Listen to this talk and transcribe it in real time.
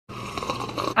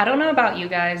I don't know about you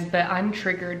guys, but I'm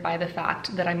triggered by the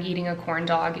fact that I'm eating a corn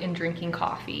dog and drinking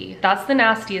coffee. That's the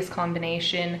nastiest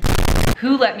combination.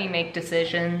 Who let me make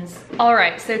decisions? All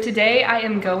right, so today I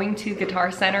am going to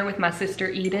Guitar Center with my sister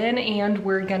Eden, and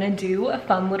we're gonna do a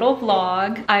fun little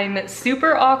vlog. I'm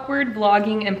super awkward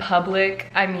vlogging in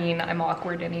public. I mean, I'm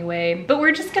awkward anyway, but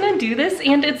we're just gonna do this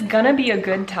and it's gonna be a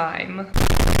good time.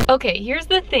 Okay, here's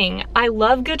the thing. I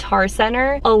love Guitar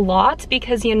Center a lot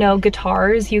because, you know,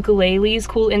 guitars, ukuleles,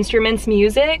 cool instruments,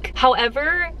 music.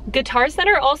 However, Guitar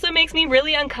Center also makes me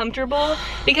really uncomfortable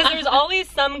because there's always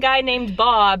some guy named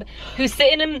Bob who's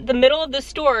sitting in the middle of the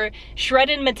store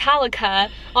shredding Metallica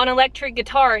on electric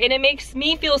guitar, and it makes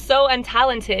me feel so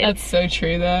untalented. That's so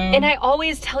true though. And I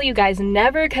always tell you guys,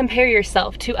 never compare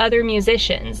yourself to other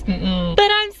musicians. But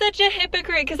I'm such a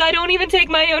hypocrite because I don't even take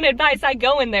my own advice. I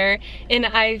go in there and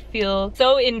I feel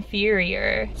so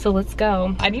inferior. So let's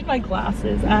go. I need my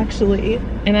glasses actually.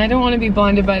 And I don't want to be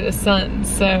blinded by the sun,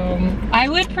 so I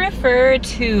would prefer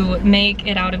to make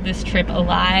it out of this trip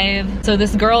alive. So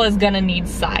this girl is gonna need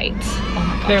sight. Oh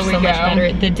my gosh, there we so go. Much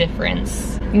better, the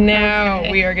difference.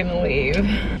 Now we are gonna leave.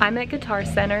 I'm at Guitar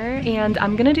Center and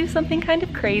I'm gonna do something kind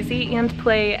of crazy and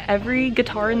play every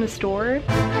guitar in the store.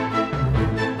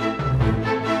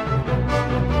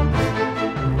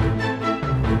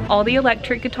 All the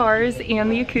electric guitars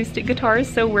and the acoustic guitars,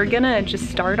 so we're gonna just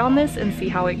start on this and see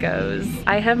how it goes.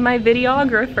 I have my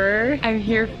videographer. I'm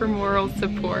here for moral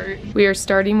support. We are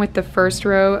starting with the first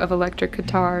row of electric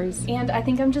guitars. And I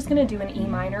think I'm just gonna do an E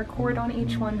minor chord on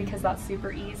each one because that's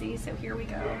super easy, so here we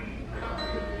go.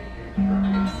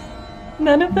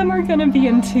 None of them are gonna be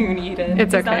in tune, Eden.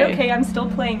 It's okay. Is that okay? I'm still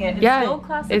playing it.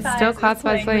 It's still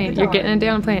classified as playing. You're getting it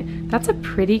down and playing. That's a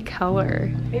pretty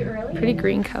color. It really Pretty is.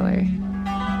 green color.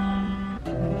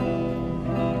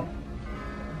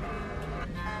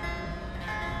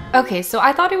 Okay, so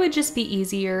I thought it would just be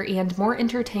easier and more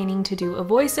entertaining to do a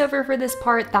voiceover for this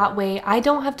part. That way I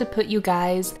don't have to put you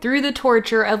guys through the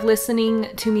torture of listening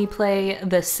to me play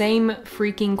the same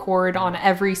freaking chord on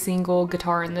every single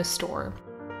guitar in the store.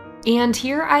 And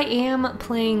here I am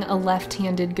playing a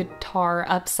left-handed guitar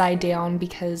upside down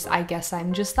because I guess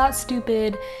I'm just that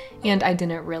stupid and I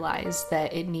didn't realize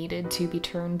that it needed to be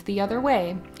turned the other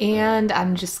way. And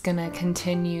I'm just gonna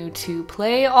continue to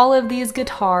play all of these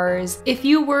guitars. If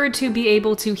you were to be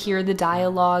able to hear the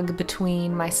dialogue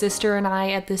between my sister and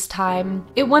I at this time,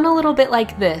 it went a little bit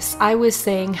like this. I was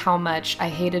saying how much I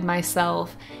hated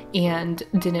myself and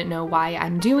didn't know why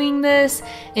I'm doing this,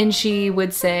 and she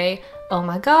would say, "Oh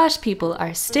my gosh, people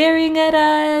are staring at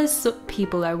us,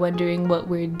 people are wondering what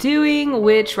we're doing,"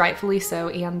 which rightfully so,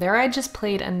 and there I just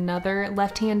played another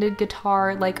left-handed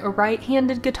guitar, like a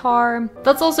right-handed guitar.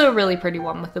 That's also a really pretty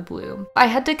one with the blue. I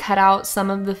had to cut out some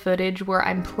of the footage where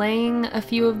I'm playing a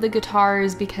few of the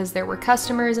guitars because there were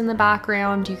customers in the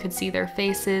background, you could see their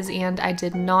faces, and I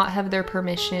did not have their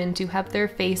permission to have their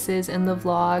faces in the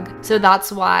vlog. So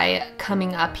that's why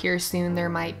coming up here soon there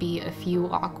might be a few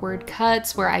awkward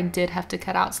cuts where I did have to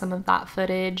cut out some of that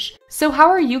footage. So how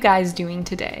are you guys doing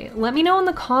today? Let me know in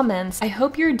the comments. I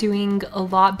hope you're doing a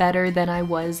lot better than I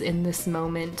was in this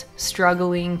moment,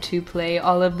 struggling to play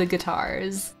all of the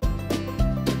guitars.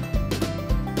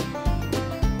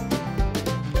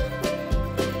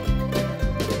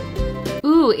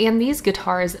 Ooh, and these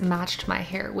guitars matched my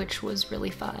hair, which was really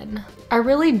fun. I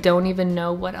really don't even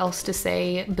know what else to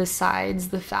say besides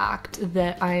the fact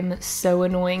that I'm so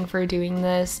annoying for doing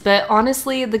this, but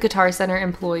honestly, the Guitar Center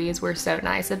employees were so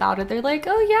nice about it. They're like,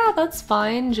 "Oh yeah, that's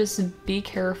fine, just be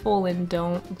careful and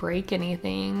don't break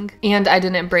anything." And I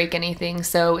didn't break anything,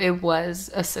 so it was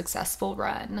a successful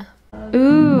run.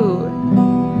 Ooh,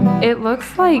 it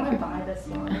looks like...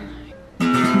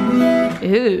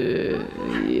 Ew,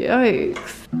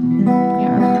 yikes.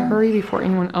 Yeah, hurry before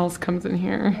anyone else comes in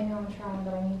here. I know I'm trying,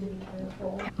 but I need to be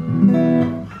careful.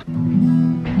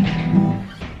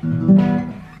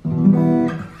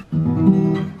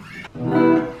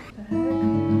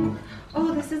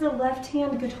 Oh, this is a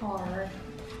left-hand guitar.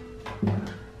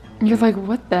 You're like,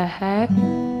 what the heck?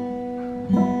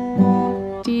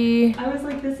 D. I was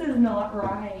like, this is not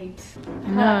right.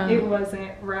 No. It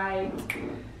wasn't right.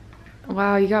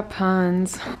 Wow, you got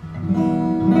puns.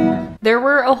 There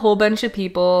were a whole bunch of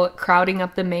people crowding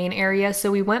up the main area,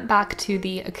 so we went back to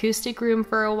the acoustic room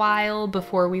for a while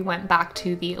before we went back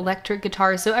to the electric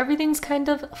guitar, so everything's kind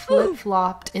of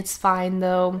flip-flopped. It's fine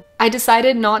though. I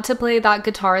decided not to play that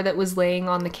guitar that was laying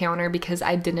on the counter because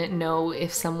I didn't know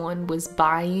if someone was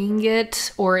buying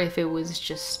it or if it was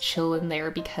just chilling there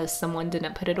because someone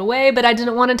didn't put it away, but I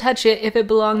didn't want to touch it if it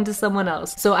belonged to someone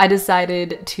else. So I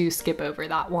decided to skip over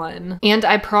that one. And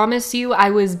I promise you, I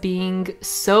was being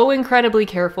so so incredibly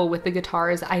careful with the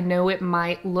guitars. I know it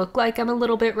might look like I'm a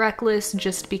little bit reckless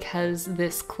just because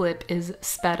this clip is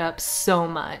sped up so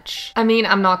much. I mean,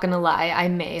 I'm not gonna lie, I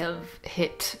may have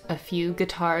hit a few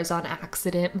guitars on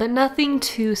accident, but nothing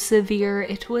too severe.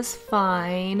 It was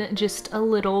fine, just a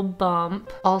little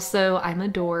bump. Also, I'm a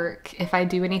dork. If I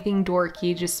do anything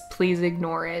dorky, just please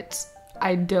ignore it.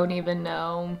 I don't even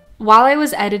know. While I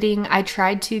was editing, I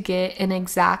tried to get an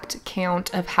exact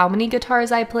count of how many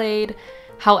guitars I played.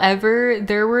 However,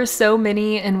 there were so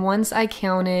many, and once I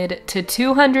counted to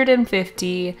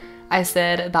 250, I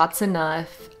said, that's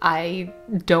enough. I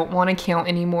don't want to count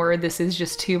anymore. This is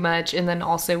just too much. And then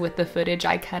also with the footage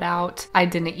I cut out, I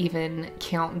didn't even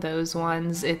count those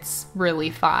ones. It's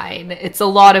really fine. It's a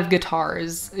lot of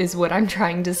guitars is what I'm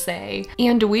trying to say.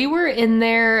 And we were in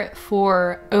there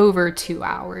for over 2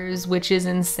 hours, which is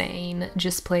insane.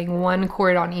 Just playing one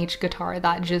chord on each guitar.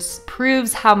 That just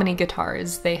proves how many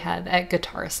guitars they have at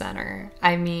Guitar Center.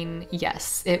 I mean,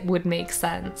 yes, it would make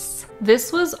sense.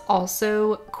 This was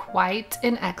also quite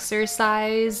an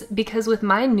exercise because with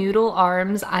my noodle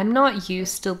arms, I'm not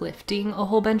used to lifting a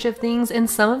whole bunch of things, and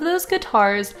some of those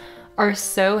guitars are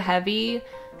so heavy.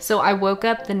 So I woke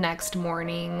up the next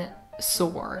morning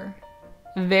sore.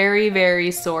 Very, very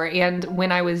sore. And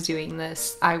when I was doing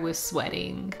this, I was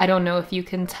sweating. I don't know if you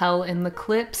can tell in the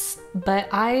clips, but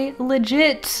I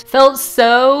legit felt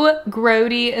so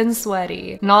grody and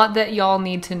sweaty. Not that y'all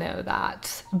need to know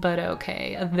that, but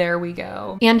okay, there we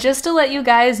go. And just to let you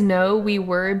guys know, we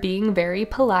were being very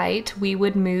polite. We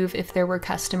would move if there were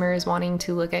customers wanting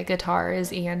to look at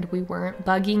guitars, and we weren't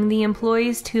bugging the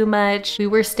employees too much. We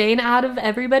were staying out of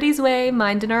everybody's way,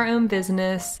 minding our own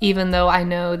business, even though I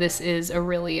know this is a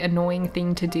really annoying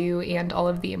thing to do and all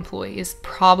of the employees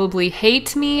probably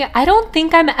hate me. I don't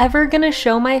think I'm ever gonna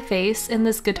show my face in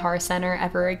this Guitar Center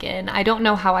ever again. I don't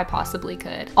know how I possibly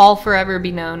could. I'll forever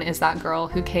be known as that girl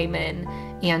who came in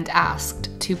and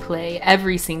asked to play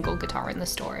every single guitar in the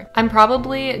store. I'm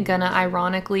probably gonna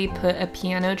ironically put a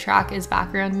piano track as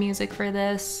background music for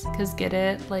this, cause get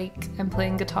it? Like, I'm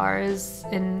playing guitars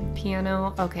and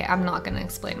piano. Okay, I'm not gonna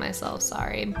explain myself,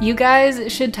 sorry. You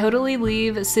guys should totally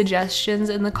leave suggestions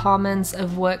in the comments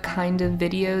of what kind of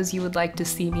videos you would like to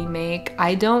see me make.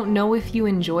 I don't know if you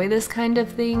enjoy this kind of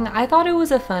thing. I thought it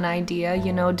was a fun idea,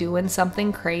 you know, doing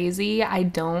something crazy. I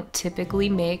don't typically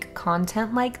make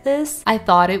content like this. I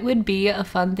thought it would be a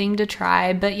fun thing to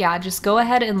try, but yeah, just go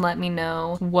ahead and let me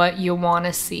know what you want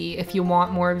to see. If you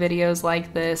want more videos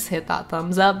like this, hit that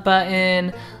thumbs up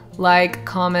button, like,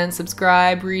 comment,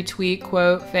 subscribe, retweet,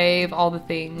 quote, fave, all the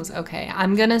things. Okay,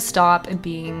 I'm gonna stop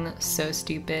being so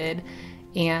stupid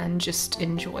and just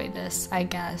enjoy this, I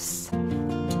guess.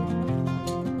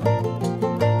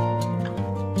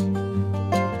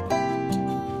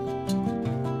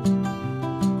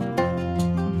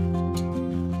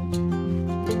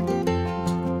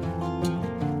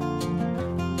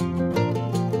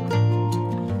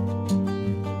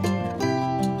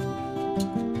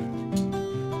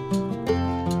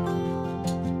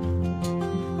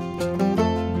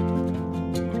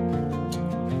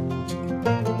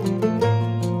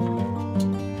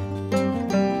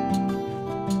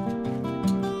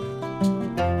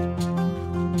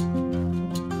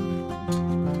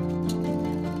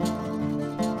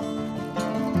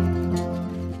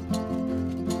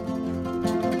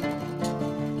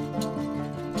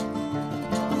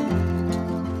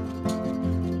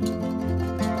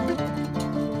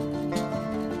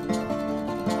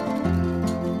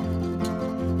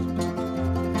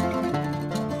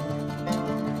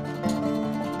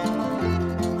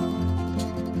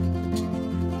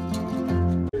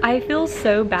 I feel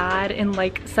so bad and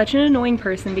like such an annoying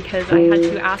person because I had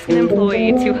to ask an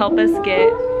employee to help us get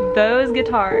those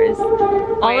guitars.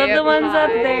 All of the ones up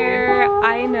there.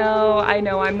 I know,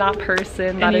 I'm that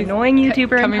person, that annoying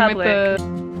YouTuber in public.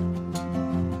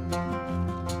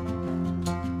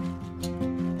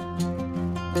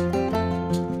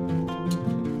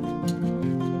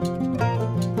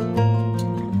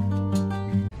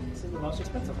 This is the most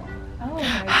expensive one. Oh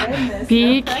my goodness.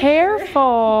 Be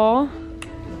careful.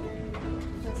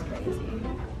 That's crazy.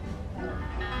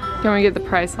 Can we get the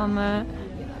price on that?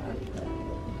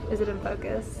 Is it in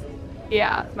focus?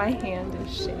 Yeah. My hand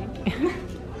is shaking.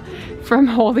 From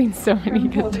holding so many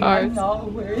guitars. I'm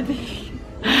not worthy.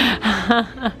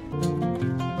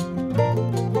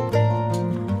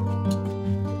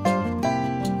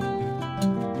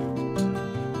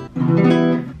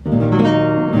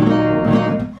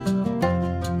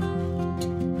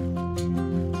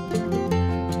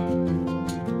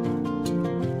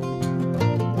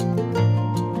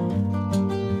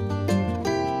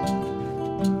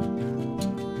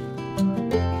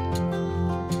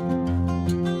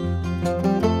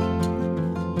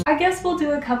 guess we'll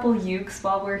do a couple ukes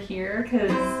while we're here, because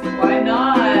why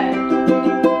not?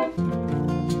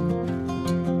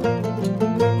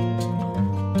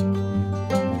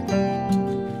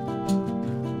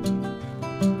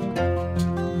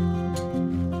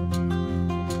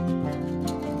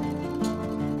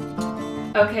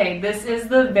 Okay, this is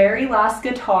the very last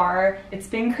guitar. It's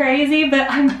been crazy, but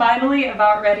I'm finally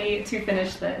about ready to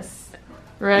finish this.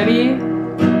 Ready?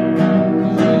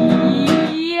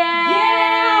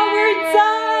 Yeah, we're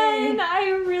done!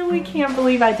 I really can't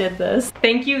believe I did this.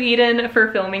 Thank you, Eden,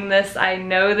 for filming this. I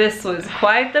know this was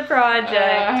quite the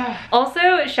project.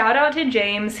 Also, shout out to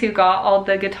James, who got all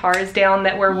the guitars down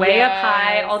that were way up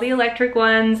high, all the electric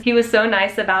ones. He was so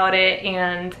nice about it,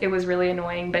 and it was really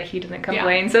annoying, but he didn't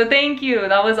complain. So thank you,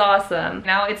 that was awesome.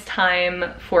 Now it's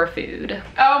time for food.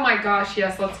 Oh my gosh,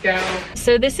 yes, let's go.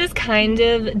 So this is kind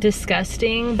of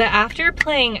disgusting, but after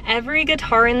playing every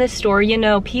guitar in the store, you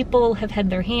know, people have had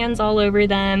their hands all over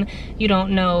them. You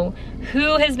don't know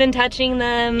who has been touching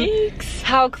them, Eeks.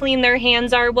 How clean their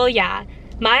hands are. Well, yeah,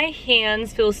 my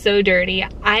hands feel so dirty.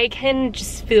 I can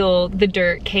just feel the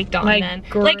dirt caked on them.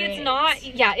 Grit. Like, it's not,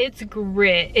 yeah, it's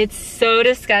grit. It's so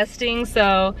disgusting,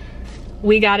 so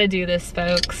we gotta do this,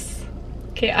 folks.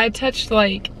 Okay, I touched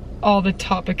like all the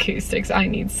top acoustics. I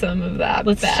need some of that.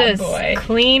 Let's bad just boy.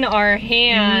 clean our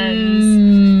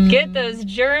hands. Get those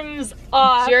germs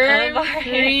off of our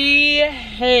Germ-free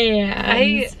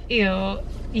hands.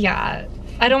 Yeah,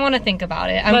 I don't want to think about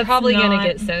it. I'm Let's probably not. gonna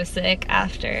get so sick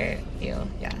after yeah.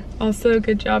 Also,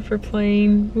 good job for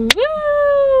playing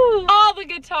Woo! all the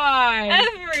guitars.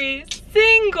 Every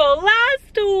single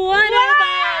last one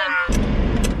of them.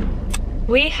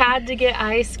 We had to get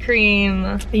ice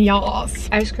cream. Yas.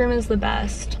 Ice cream is the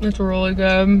best. It's really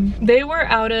good. They were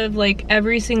out of like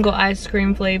every single ice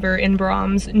cream flavor in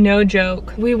Brahms, no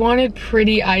joke. We wanted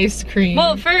pretty ice cream.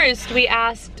 Well, first we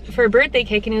asked for a birthday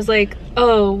cake and he was like,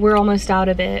 oh, we're almost out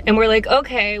of it. And we're like,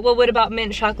 okay, well, what about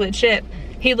mint chocolate chip?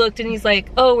 He looked and he's like,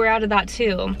 oh, we're out of that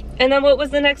too. And then what was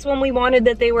the next one we wanted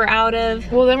that they were out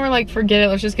of? Well, then we're like, forget it,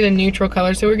 let's just get a neutral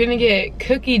color. So we're gonna get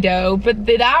cookie dough, but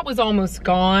that was almost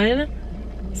gone.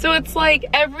 So it's like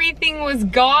everything was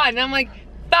gone. And I'm like,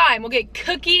 fine, we'll get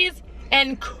cookies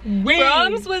and cream.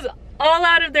 Brahms was all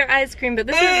out of their ice cream, but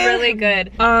this is really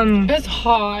good. It's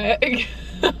hot.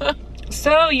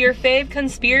 So your fave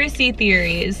conspiracy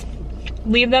theories,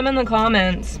 leave them in the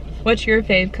comments. What's your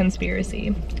fave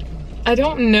conspiracy? I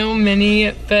don't know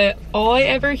many, but all I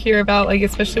ever hear about, like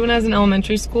especially when I was in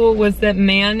elementary school, was that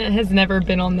man has never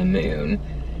been on the moon.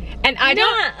 And I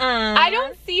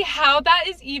don't see how that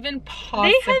is even possible.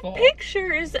 They have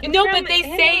pictures. No, but they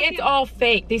say it's all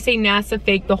fake. They say NASA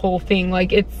faked the whole thing,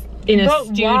 like it's in a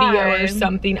studio or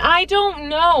something. I don't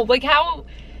know, like how.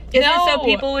 Is it so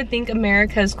people would think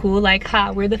America's cool? Like,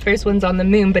 ha, we're the first ones on the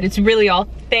moon, but it's really all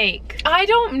fake. I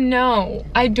don't know.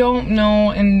 I don't know,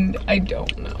 and I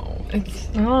don't know.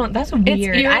 Oh, that's weird. It's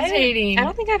irritating. I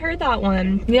don't think I've heard that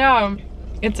one. Yeah,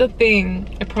 it's a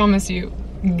thing. I promise you.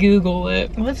 Google it.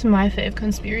 What's my fave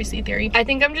conspiracy theory? I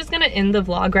think I'm just gonna end the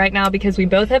vlog right now because we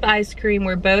both have ice cream.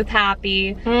 We're both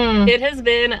happy. It has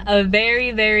been a very,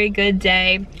 very good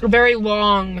day. A very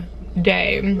long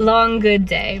day. Long, good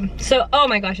day. So, oh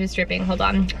my gosh, it's dripping. Hold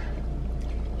on.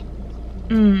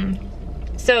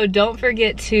 So don't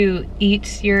forget to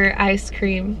eat your ice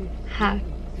cream.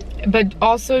 But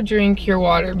also drink your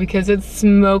water because it's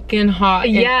smoking hot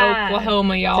in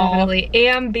Oklahoma, y'all. Definitely.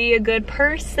 And be a good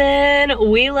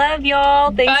person. We love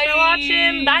y'all. Thanks for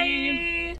watching. Bye.